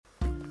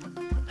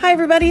Hi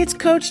everybody, it's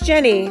Coach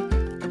Jenny.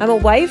 I'm a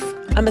wife,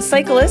 I'm a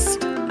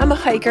cyclist, I'm a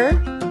hiker,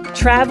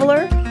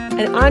 traveler,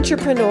 an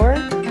entrepreneur,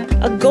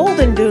 a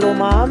golden doodle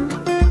mom,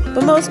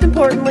 but most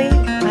importantly,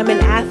 I'm an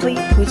athlete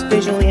who's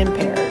visually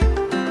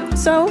impaired.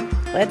 So,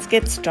 let's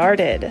get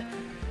started.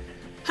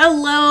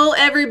 Hello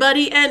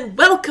everybody and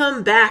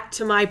welcome back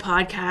to my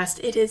podcast.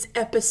 It is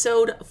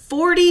episode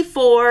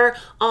 44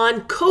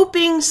 on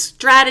coping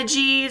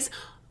strategies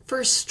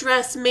for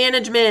stress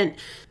management.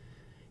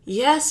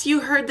 Yes,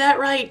 you heard that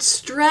right.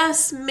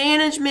 Stress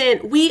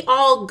management. We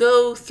all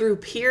go through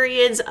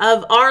periods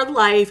of our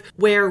life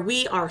where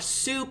we are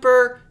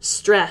super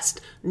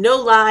stressed. No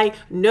lie,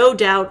 no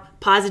doubt,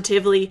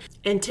 positively.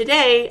 And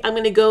today I'm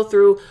going to go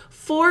through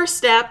 4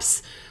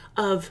 steps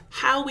of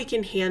how we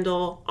can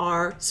handle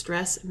our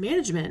stress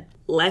management.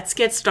 Let's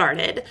get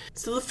started.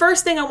 So the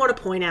first thing I want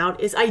to point out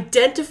is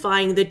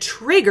identifying the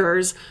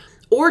triggers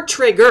or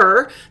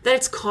trigger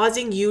that's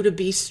causing you to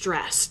be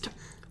stressed.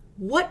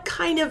 What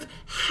kind of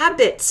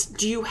habits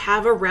do you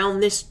have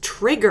around this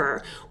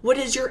trigger? What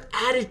is your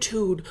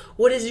attitude?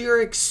 What is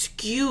your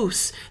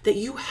excuse that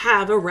you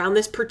have around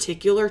this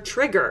particular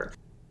trigger?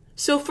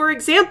 So for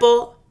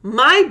example,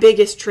 my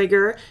biggest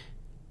trigger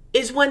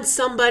is when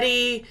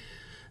somebody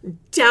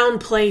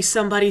downplays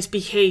somebody's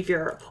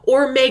behavior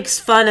or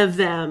makes fun of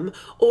them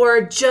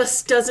or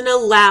just doesn't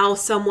allow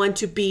someone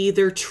to be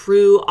their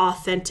true,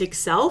 authentic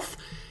self.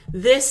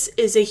 This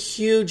is a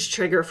huge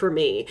trigger for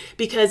me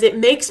because it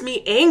makes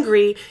me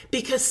angry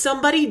because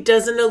somebody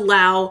doesn't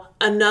allow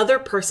another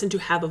person to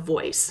have a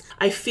voice.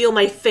 I feel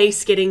my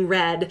face getting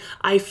red.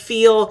 I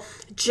feel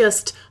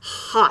just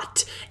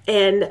hot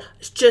and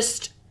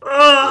just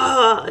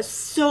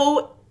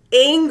so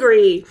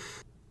angry.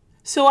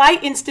 So I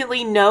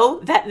instantly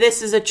know that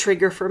this is a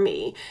trigger for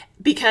me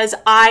because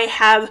I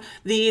have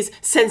these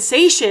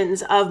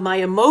sensations of my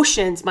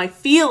emotions, my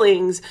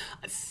feelings,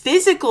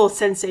 physical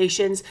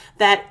sensations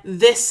that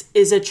this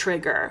is a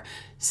trigger.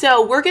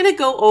 So we're going to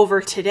go over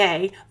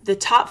today the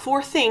top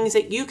 4 things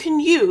that you can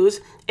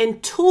use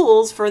and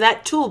tools for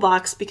that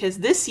toolbox because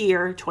this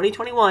year,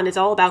 2021, is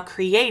all about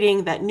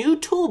creating that new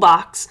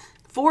toolbox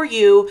for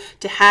you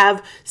to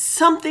have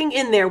something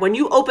in there when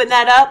you open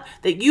that up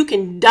that you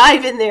can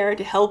dive in there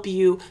to help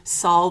you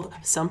solve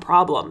some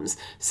problems.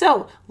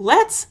 So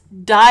let's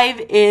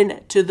dive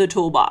into the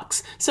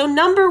toolbox. So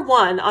number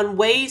 1 on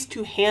ways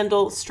to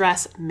handle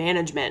stress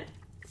management,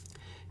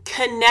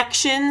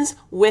 connections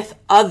with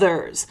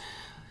others.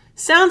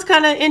 Sounds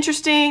kind of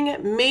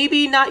interesting,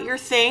 maybe not your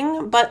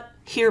thing, but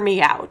hear me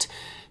out.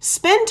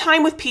 Spend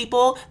time with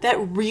people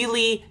that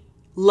really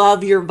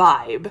love your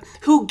vibe,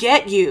 who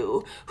get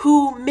you,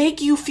 who make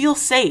you feel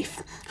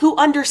safe, who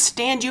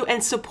understand you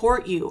and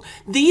support you.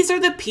 These are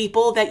the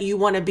people that you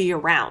want to be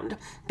around.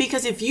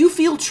 Because if you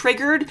feel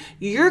triggered,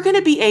 you're going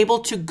to be able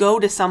to go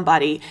to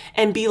somebody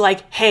and be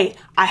like, hey,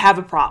 I have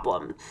a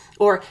problem.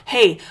 Or,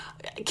 hey,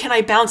 can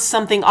I bounce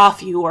something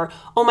off you? Or,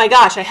 oh my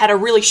gosh, I had a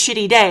really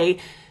shitty day.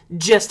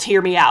 Just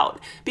hear me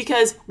out,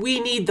 because we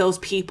need those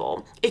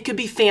people. It could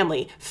be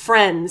family,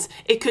 friends.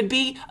 It could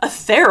be a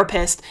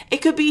therapist.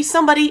 It could be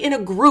somebody in a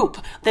group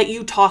that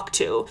you talk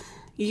to.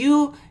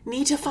 You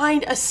need to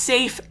find a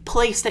safe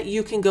place that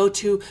you can go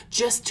to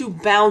just to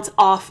bounce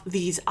off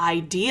these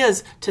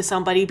ideas to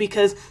somebody,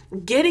 because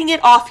getting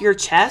it off your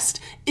chest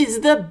is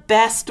the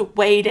best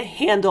way to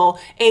handle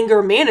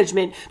anger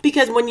management,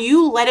 because when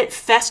you let it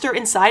fester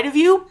inside of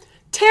you,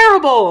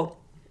 terrible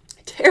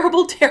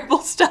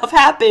stuff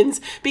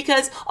happens,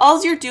 because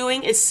all you're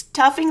doing is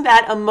stuffing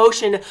that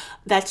emotion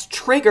that's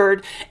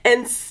triggered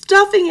and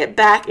stuffing it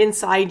back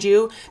inside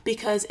you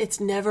because it's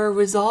never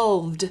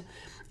resolved.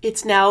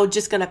 It's now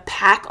just going to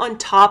pack on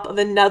top of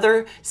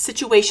another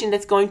situation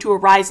that's going to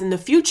arise in the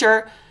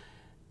future,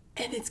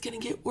 and it's going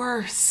to get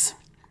worse.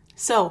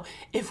 So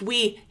if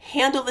we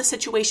handle the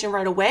situation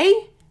right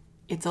away,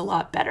 it's a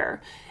lot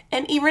better.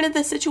 And even if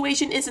the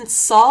situation isn't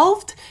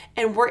solved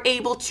and we're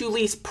able to at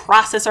least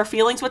process our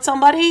feelings with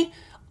somebody,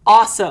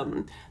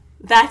 awesome.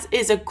 That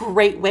is a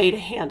great way to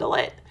handle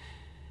it.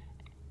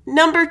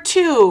 Number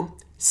 2,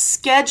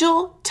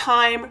 schedule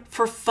time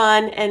for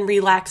fun and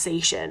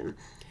relaxation.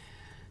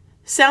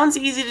 Sounds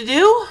easy to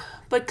do,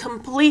 but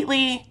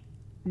completely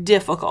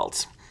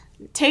difficult.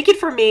 Take it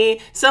from me,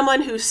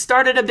 someone who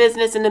started a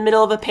business in the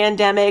middle of a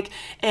pandemic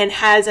and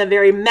has a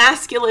very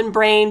masculine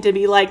brain to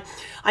be like,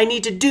 I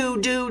need to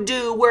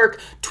do work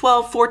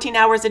 12, 14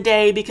 hours a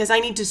day because I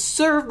need to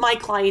serve my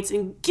clients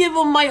and give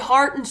them my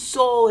heart and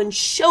soul and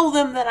show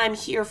them that I'm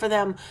here for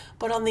them.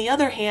 But on the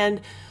other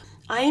hand,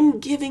 I am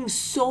giving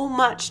so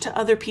much to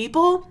other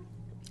people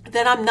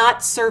that I'm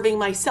not serving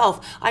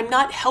myself. I'm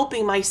not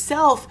helping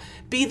myself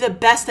be the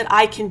best that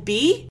I can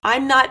be.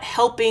 I'm not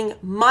helping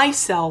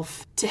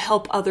myself to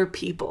help other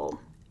people.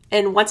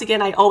 And once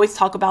again, I always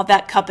talk about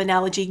that cup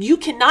analogy. You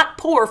cannot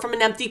pour from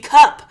an empty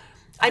cup.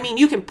 I mean,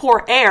 you can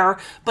pour air,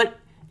 but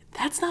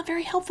that's not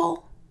very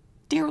helpful,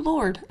 dear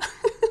Lord.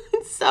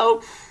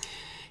 So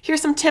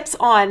here's some tips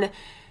on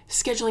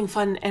scheduling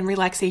fun and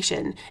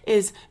relaxation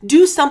is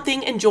do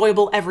something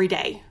enjoyable every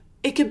day.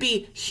 It could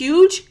be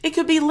huge, it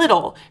could be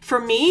little. For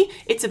me,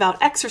 it's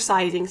about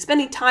exercising,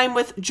 spending time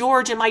with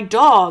George and my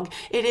dog.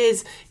 It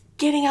is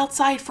getting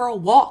outside for a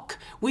walk.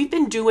 We've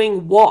been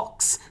doing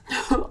walks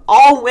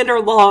all winter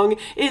long.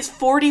 It is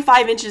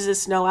 45 inches of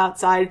snow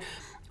outside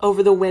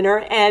over the winter,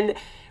 and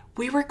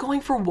we were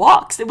going for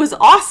walks. It was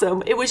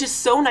awesome. It was just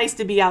so nice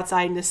to be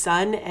outside in the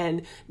sun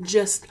and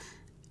just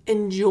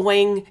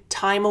enjoying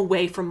time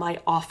away from my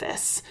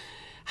office.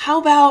 How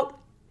about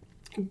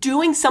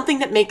doing something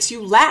that makes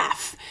you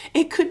laugh?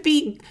 It could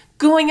be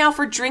going out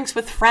for drinks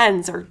with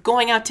friends, or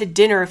going out to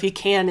dinner if you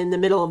can in the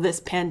middle of this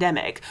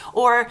pandemic,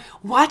 or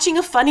watching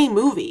a funny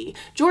movie.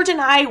 George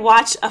and I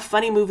watched a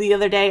funny movie the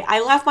other day.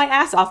 I laughed my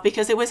ass off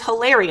because it was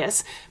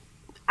hilarious.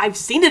 I've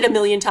seen it a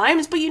million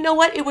times, but you know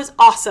what? It was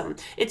awesome.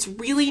 It's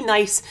really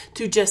nice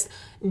to just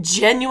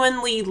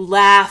genuinely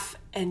laugh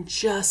and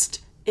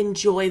just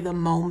enjoy the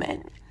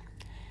moment.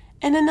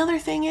 And another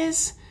thing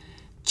is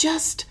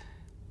just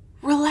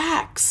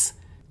relax.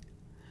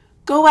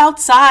 Go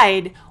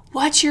outside.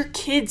 Watch your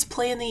kids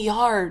play in the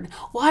yard.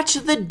 Watch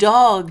the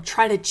dog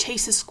try to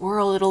chase a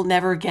squirrel it'll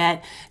never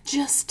get.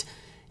 Just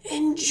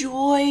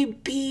enjoy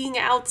being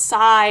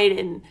outside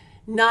and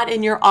not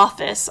in your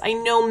office. I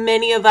know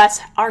many of us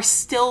are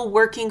still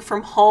working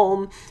from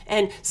home,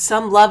 and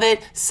some love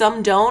it,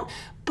 some don't.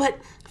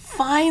 But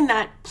find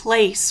that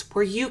place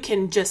where you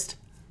can just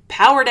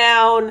power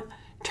down,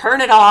 turn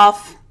it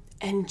off,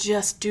 and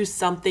just do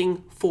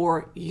something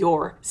for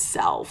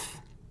yourself.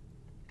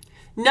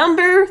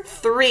 Number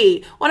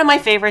 3, one of my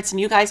favorites, and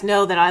you guys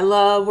know that I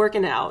love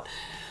working out,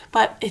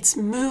 but it's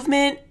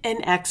movement and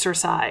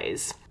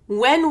exercise.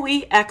 When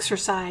we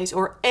exercise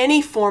or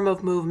any form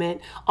of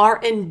movement, our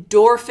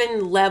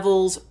endorphin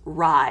levels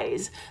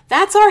rise.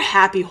 That's our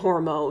happy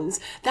hormones.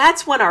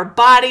 That's when our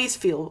bodies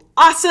feel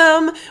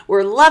awesome.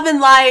 We're loving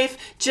life,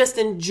 just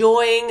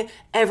enjoying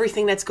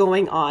everything that's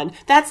going on.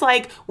 That's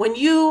like when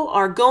you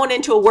are going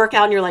into a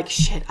workout and you're like,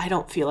 shit, I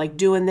don't feel like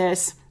doing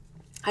this.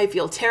 I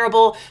feel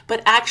terrible.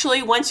 But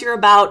actually, once you're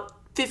about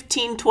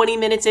 15, 20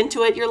 minutes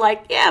into it, you're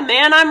like, yeah,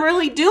 man, I'm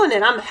really doing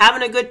it. I'm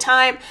having a good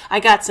time. I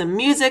got some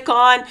music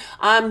on.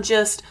 I'm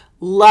just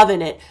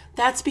loving it.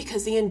 That's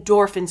because the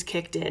endorphins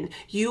kicked in.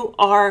 You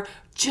are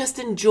just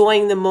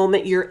enjoying the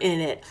moment you're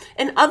in it.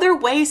 And other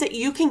ways that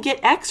you can get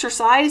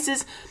exercise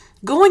is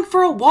going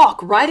for a walk,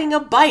 riding a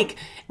bike.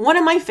 One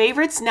of my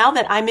favorites now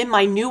that I'm in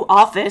my new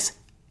office,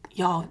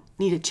 y'all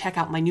need to check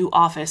out my new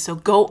office. So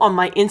go on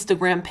my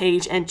Instagram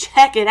page and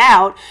check it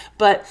out.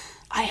 But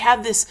I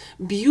have this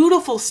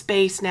beautiful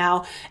space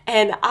now,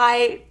 and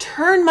I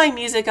turned my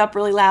music up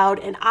really loud,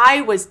 and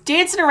I was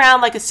dancing around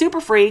like a super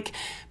freak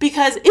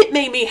because it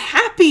made me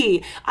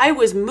happy. I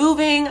was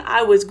moving,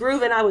 I was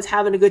grooving, I was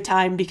having a good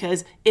time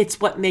because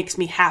it's what makes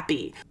me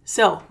happy.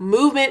 So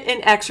movement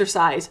and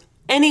exercise,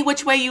 any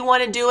which way you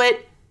want to do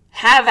it,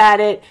 have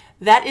at it.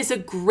 That is a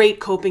great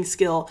coping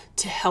skill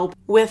to help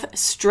with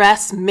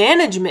stress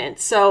management.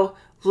 So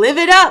live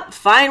it up,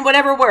 find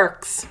whatever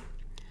works.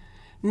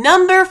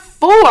 Number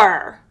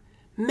 4,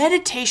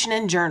 meditation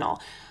and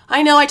journal.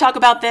 I know I talk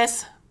about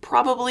this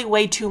probably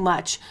way too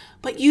much,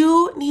 but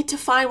you need to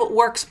find what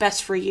works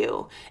best for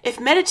you. If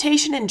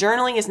meditation and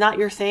journaling is not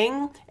your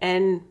thing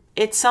and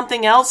it's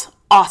something else,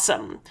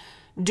 awesome.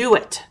 Do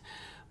it.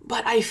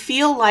 But I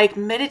feel like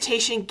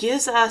meditation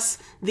gives us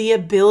the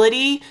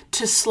ability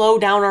to slow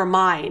down our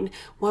mind.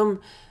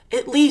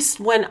 At least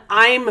when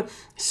I'm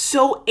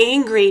so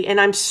angry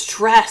and I'm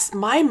stressed,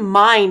 my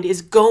mind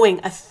is going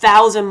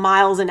 1,000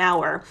 miles an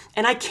hour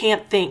and I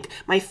can't think.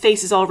 My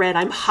face is all red.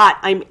 I'm hot.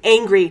 I'm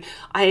angry.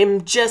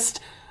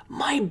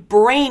 My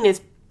brain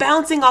is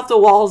bouncing off the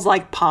walls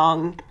like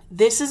Pong.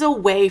 This is a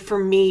way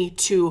for me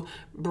to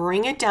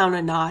bring it down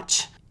a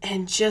notch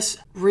and just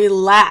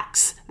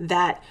relax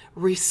that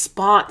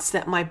response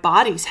that my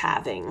body's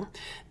having.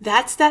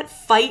 That's that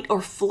fight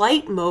or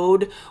flight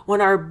mode when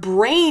our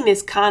brain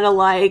is kind of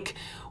like,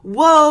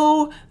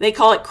 whoa, they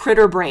call it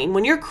critter brain.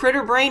 When your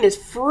critter brain is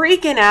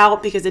freaking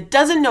out because it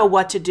doesn't know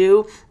what to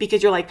do,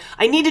 because you're like,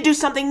 I need to do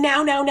something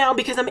now,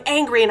 because I'm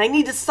angry and I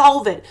need to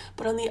solve it.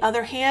 But on the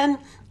other hand,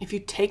 if you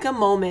take a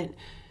moment,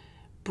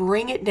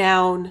 bring it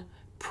down,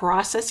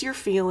 process your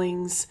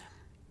feelings,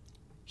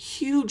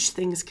 huge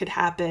things could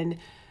happen.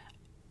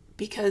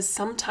 Because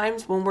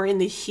sometimes when we're in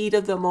the heat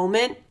of the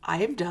moment, I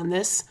have done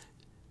this,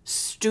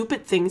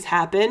 stupid things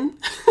happen.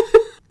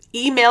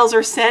 Emails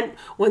are sent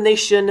when they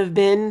shouldn't have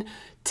been.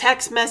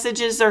 Text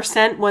messages are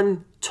sent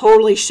when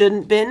totally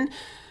shouldn't been.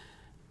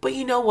 But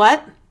you know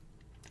what?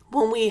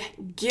 When we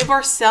give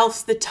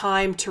ourselves the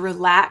time to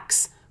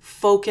relax,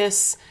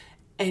 focus,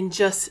 and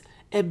just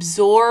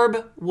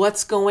absorb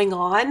what's going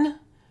on,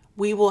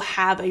 we will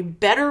have a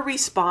better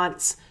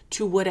response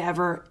to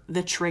whatever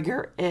the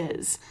trigger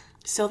is.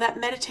 So that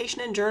meditation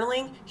and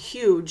journaling,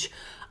 huge.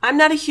 I'm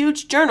not a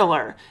huge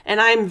journaler, and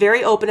I'm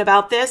very open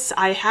about this.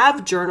 I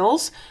have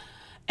journals,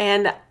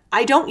 and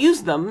I don't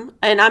use them,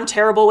 and I'm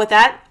terrible with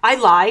that. I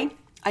lie.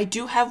 I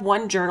do have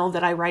one journal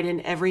that I write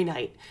in every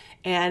night,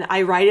 and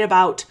I write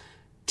about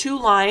 2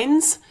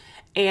 lines,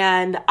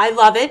 And I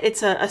love it.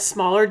 It's a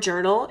smaller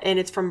journal, and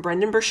it's from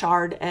Brendan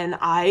Burchard, and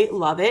I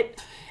love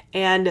it.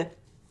 And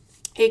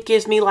it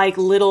gives me like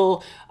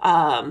little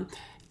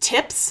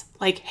tips,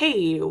 like,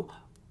 hey,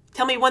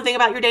 tell me one thing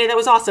about your day that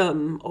was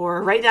awesome,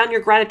 or write down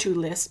your gratitude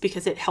list,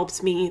 because it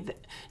helps me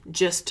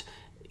just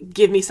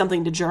give me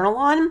something to journal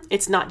on.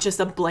 It's not just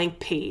a blank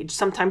page.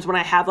 Sometimes when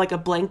I have like a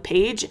blank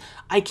page,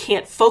 I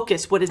can't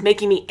focus what is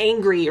making me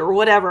angry or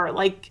whatever.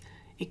 Like,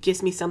 it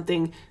gives me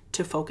something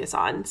to focus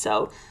on.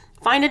 So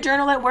find a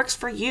journal that works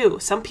for you.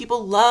 Some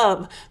people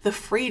love the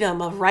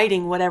freedom of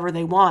writing whatever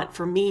they want.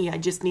 For me, I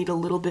just need a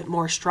little bit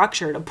more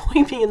structure to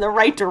point me in the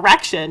right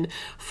direction,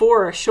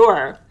 for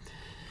sure.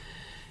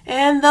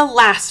 And the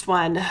last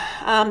one,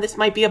 this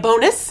might be a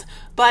bonus,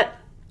 but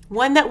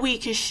one that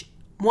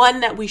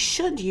we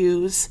should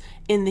use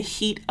in the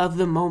heat of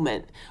the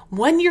moment.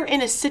 When you're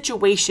in a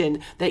situation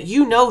that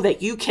you know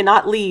that you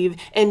cannot leave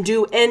and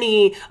do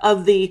any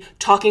of the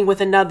talking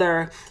with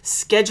another,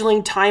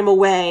 scheduling time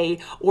away,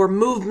 or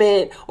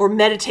movement or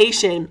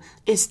meditation,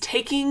 is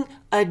taking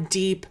a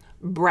deep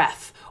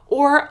breath,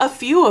 or a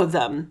few of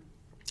them.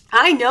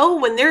 I know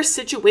when there's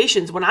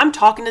situations when I'm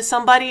talking to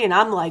somebody and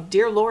I'm like,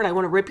 dear Lord, I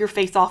want to rip your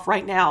face off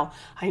right now.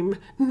 I'm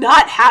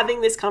not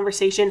having this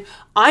conversation.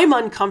 I'm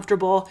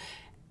uncomfortable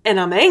and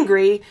I'm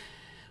angry.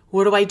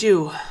 What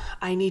do?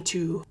 I need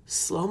to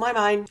slow my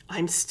mind.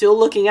 I'm still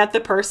looking at the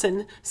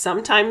person.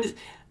 Sometimes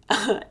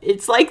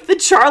it's like the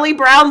Charlie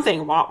Brown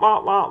thing, wah,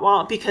 wah, wah,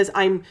 wah, because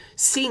I'm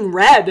seeing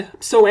red,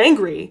 I'm so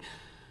angry.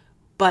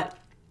 But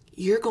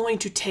you're going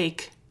to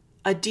take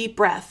a deep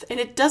breath, and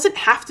it doesn't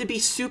have to be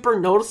super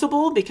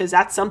noticeable, because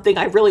that's something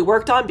I really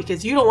worked on,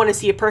 because you don't want to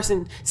see a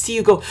person see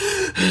you go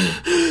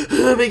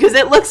because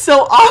it looks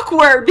so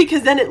awkward,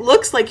 because then it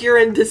looks like you're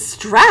in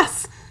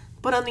distress.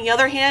 But on the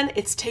other hand,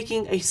 it's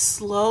taking a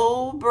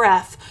slow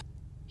breath.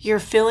 You're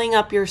filling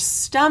up your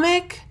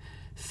stomach,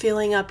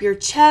 filling up your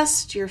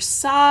chest, your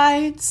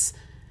sides,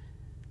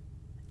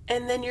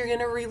 and then you're going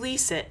to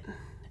release it.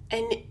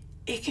 And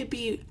it could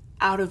be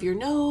out of your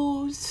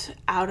nose,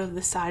 out of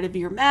the side of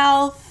your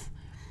mouth.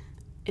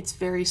 It's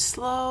very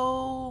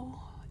slow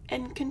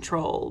and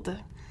controlled.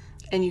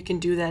 And you can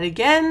do that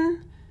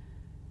again,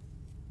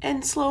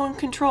 and slow and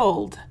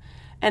controlled.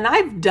 And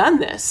I've done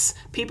this.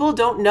 People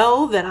don't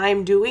know that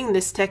I'm doing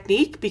this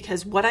technique,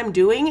 because what I'm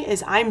doing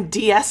is I'm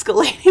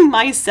de-escalating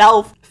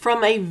myself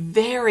from a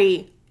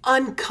very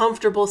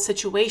uncomfortable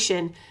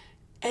situation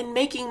and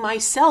making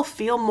myself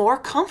feel more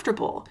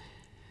comfortable.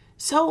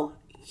 So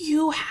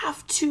you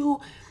have to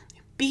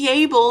be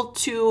able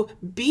to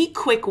be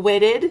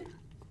quick-witted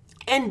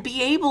and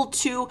be able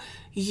to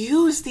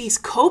use these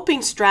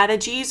coping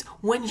strategies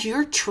when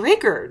you're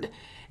triggered.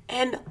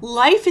 And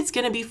life is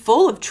going to be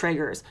full of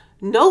triggers.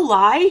 No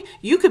lie,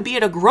 you could be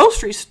at a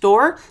grocery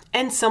store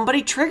and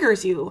somebody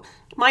triggers you.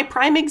 My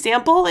prime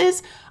example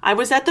is I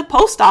was at the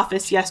post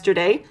office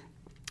yesterday.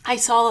 I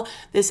saw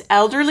this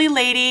elderly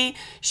lady.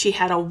 She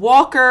had a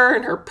walker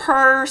in her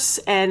purse,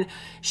 and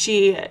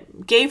she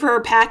gave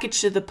her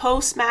package to the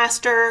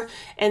postmaster,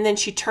 and then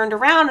she turned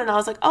around, and I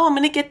was like, oh, I'm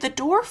going to get the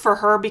door for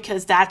her,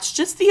 because that's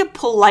just the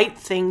polite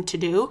thing to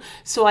do.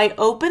 So I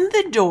opened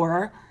the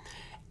door,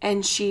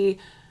 and she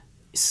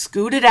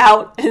scooted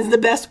out, is the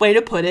best way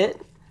to put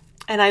it.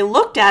 And I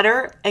looked at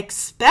her,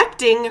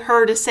 expecting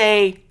her to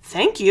say,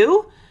 thank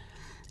you.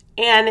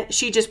 And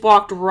she just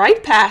walked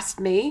right past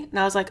me. And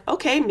I was like,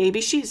 okay,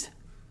 maybe she's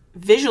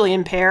visually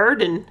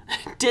impaired and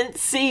didn't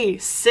see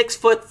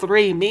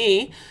 6'3"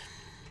 me.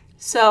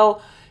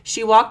 So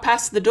she walked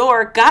past the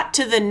door, got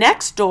to the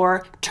next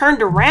door,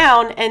 turned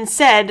around and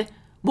said,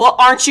 well,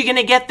 aren't you going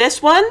to get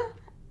this one?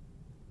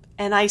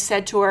 And I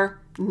said to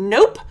her,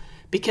 nope,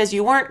 because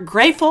you weren't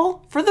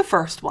grateful for the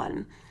first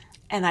one.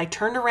 And I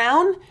turned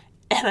around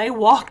and I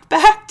walked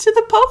back to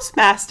the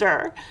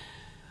postmaster.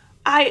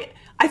 I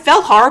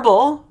felt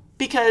horrible,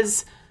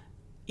 because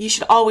you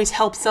should always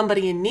help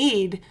somebody in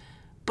need.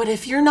 But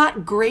if you're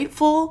not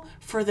grateful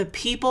for the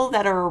people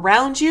that are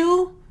around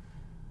you,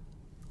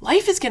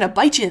 life is going to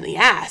bite you in the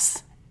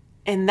ass.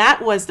 And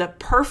that was the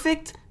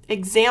perfect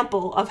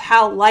example of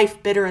how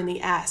life bit her in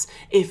the ass.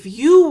 If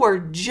you were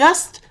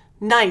just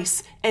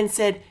nice and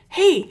said,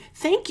 hey,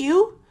 thank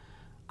you,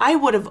 I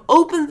would have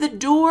opened the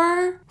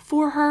door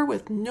for her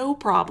with no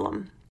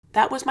problem.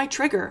 That was my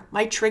trigger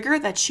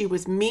that she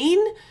was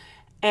mean.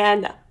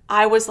 And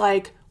I was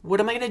like, what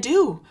am I going to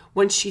do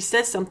when she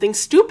says something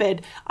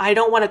stupid? I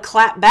don't want to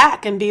clap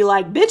back and be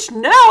like, bitch,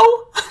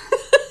 no,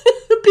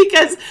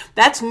 because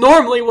that's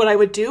normally what I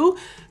would do.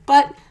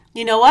 But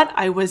you know what?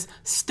 I was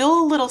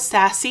still a little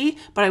sassy,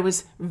 but I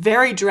was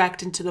very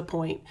direct and to the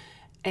point.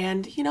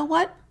 And you know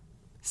what?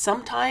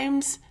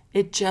 Sometimes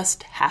it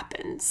just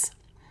happens.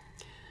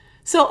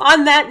 So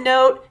on that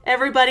note,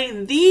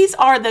 everybody, these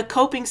are the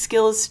coping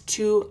skills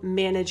to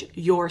manage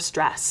your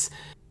stress.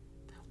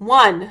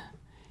 1,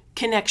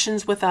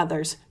 connections with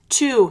others.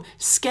 2,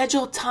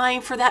 schedule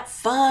time for that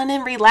fun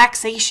and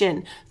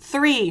relaxation.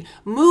 3,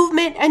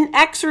 movement and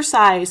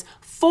exercise.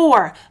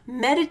 4,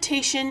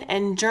 meditation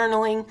and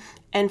journaling.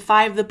 And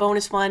 5, the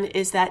bonus one,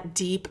 is that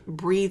deep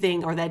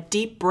breathing or that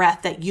deep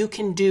breath that you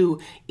can do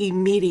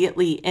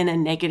immediately in a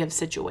negative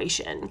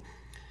situation.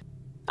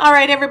 All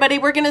right, everybody,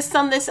 we're going to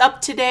sum this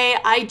up today.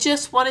 I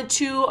just wanted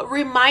to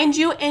remind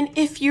you, and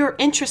if you're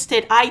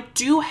interested, I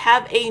do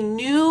have a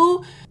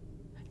new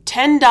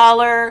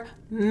 $10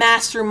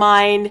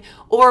 mastermind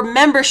or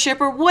membership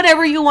or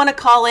whatever you want to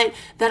call it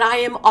that I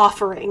am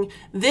offering.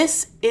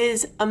 This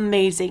is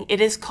amazing.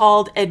 It is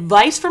called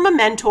Advice from a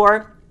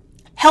Mentor,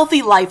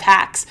 Healthy Life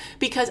Hacks,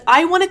 because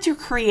I wanted to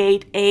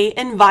create an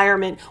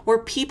environment where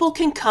people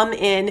can come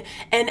in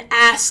and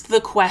ask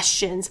the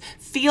questions,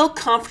 feel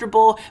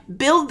comfortable,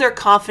 build their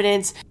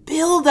confidence,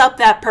 build up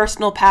that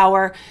personal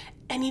power.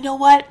 And you know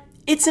what?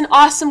 It's an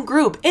awesome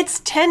group. It's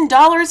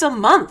 $10 a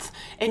month,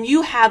 and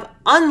you have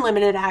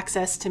unlimited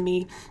access to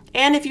me.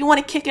 And if you want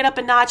to kick it up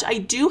a notch, I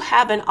do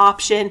have an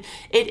option.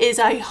 It is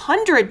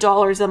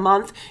 $100 a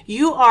month.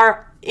 You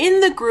are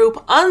in the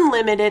group,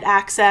 unlimited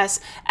access,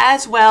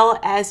 as well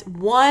as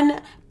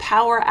 1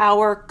 power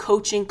hour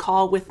coaching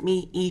call with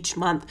me each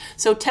month.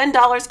 So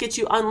 $10 gets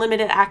you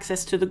unlimited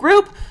access to the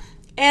group,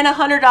 and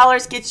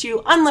 $100 gets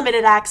you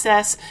unlimited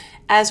access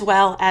as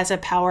well as a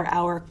power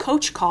hour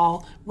coach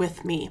call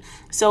with me.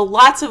 So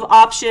lots of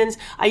options.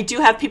 I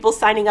do have people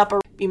signing up.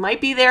 You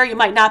might be there, you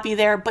might not be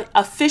there, but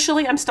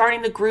officially I'm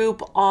starting the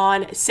group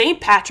on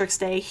St. Patrick's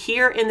Day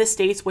here in the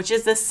States, which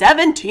is the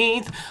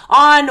 17th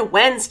on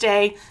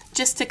Wednesday,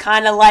 just to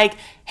kind of like,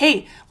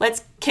 hey,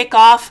 let's kick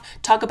off,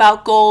 talk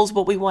about goals,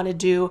 what we want to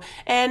do.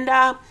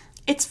 And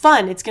it's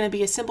fun. It's going to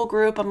be a simple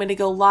group. I'm going to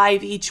go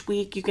live each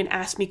week. You can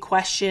ask me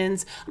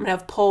questions. I'm going to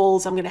have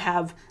polls. I'm going to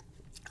have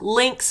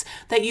links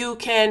that you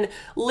can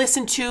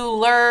listen to,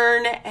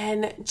 learn,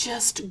 and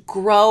just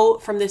grow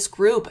from this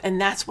group. And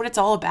that's what it's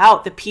all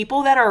about. The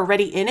people that are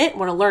already in it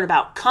want to learn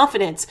about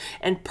confidence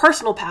and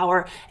personal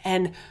power,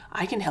 and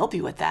I can help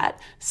you with that.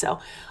 So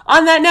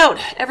on that note,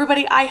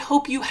 everybody, I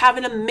hope you have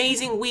an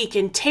amazing week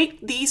and take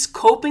these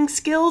coping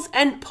skills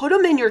and put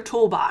them in your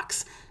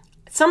toolbox.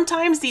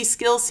 Sometimes these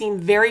skills seem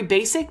very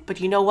basic, but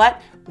you know what?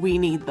 We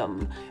need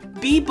them.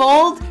 Be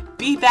bold,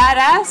 be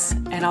badass,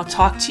 and I'll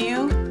talk to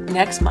you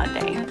next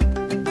Monday.